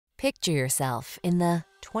Picture yourself in the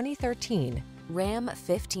 2013 Ram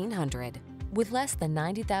 1500. With less than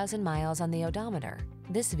 90,000 miles on the odometer,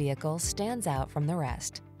 this vehicle stands out from the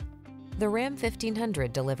rest. The Ram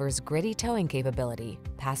 1500 delivers gritty towing capability,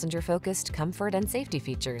 passenger-focused comfort and safety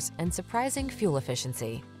features, and surprising fuel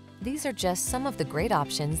efficiency. These are just some of the great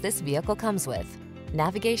options this vehicle comes with: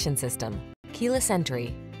 navigation system, keyless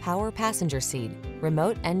entry, power passenger seat,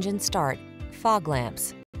 remote engine start, fog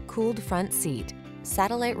lamps, cooled front seat,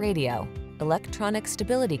 satellite radio, electronic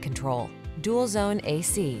stability control, dual zone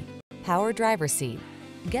AC, power driver seat.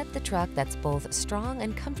 Get the truck that's both strong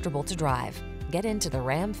and comfortable to drive. Get into the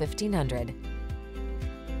Ram 1500.